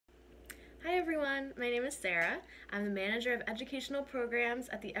everyone, my name is Sarah. I'm the manager of educational programs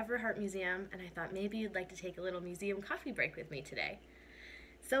at the Everhart Museum, and I thought maybe you'd like to take a little museum coffee break with me today.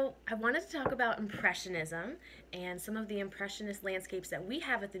 So I wanted to talk about Impressionism and some of the Impressionist landscapes that we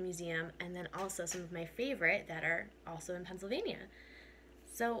have at the museum, and then also some of my favorite that are also in Pennsylvania.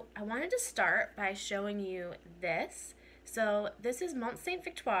 So I wanted to start by showing you this. So this is Mont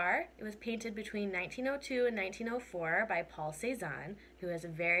Saint-Victoire. It was painted between 1902 and 1904 by Paul Cezanne, who is a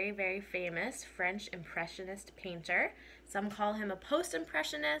very, very famous French Impressionist painter. Some call him a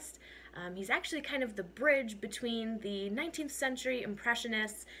post-Impressionist. He's actually kind of the bridge between the 19th century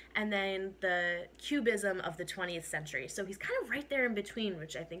Impressionists and then the Cubism of the 20th century. So he's kind of right there in between,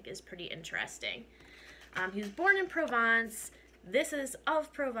 which I think is pretty interesting. He was born in Provence. This is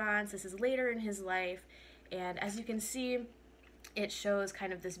of Provence. This is later in his life. And as you can see, it shows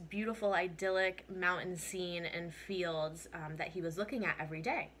kind of this beautiful, idyllic mountain scene and fields that he was looking at every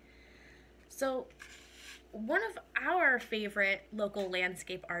day. So one of our favorite local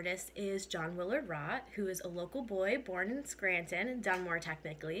landscape artists is John Willard Raught, who is a local boy born in Scranton, in Dunmore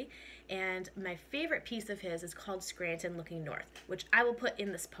technically, and my favorite piece of his is called Scranton Looking North, which I will put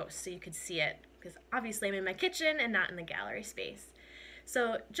in this post so you could see it, because obviously I'm in my kitchen and not in the gallery space.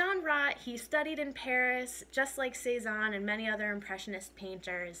 So John Raught, he studied in Paris, just like Cezanne and many other Impressionist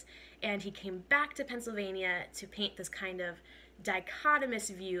painters, and he came back to Pennsylvania to paint this kind of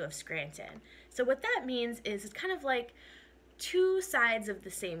dichotomous view of Scranton. So what that means is it's kind of like two sides of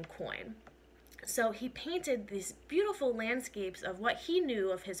the same coin. So he painted these beautiful landscapes of what he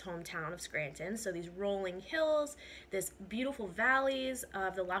knew of his hometown of Scranton. So these rolling hills, this beautiful valleys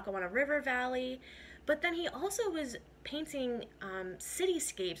of the Lackawanna River Valley. But then he also was painting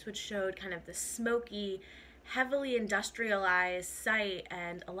cityscapes, which showed kind of the smoky, heavily industrialized site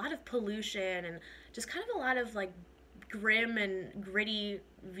and a lot of pollution and just kind of a lot of like grim and gritty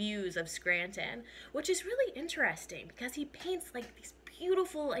views of Scranton, which is really interesting because he paints like these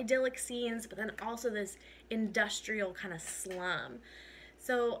beautiful idyllic scenes, but then also this industrial kind of slum.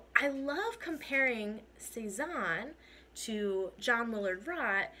 So I love comparing Cezanne to John Willard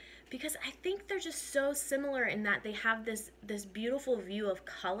Raught because I think they're just so similar in that they have this beautiful view of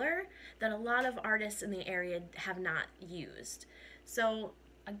color that a lot of artists in the area have not used. So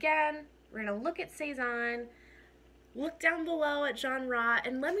again, we're gonna look at Cezanne, look down below at John Raught,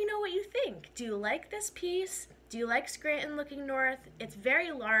 and let me know what you think. Do you like this piece? Do you like Scranton Looking North? It's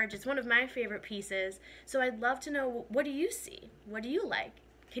very large. It's one of my favorite pieces. So I'd love to know, what do you see? What do you like?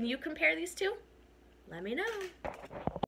 Can you compare these two? Let me know.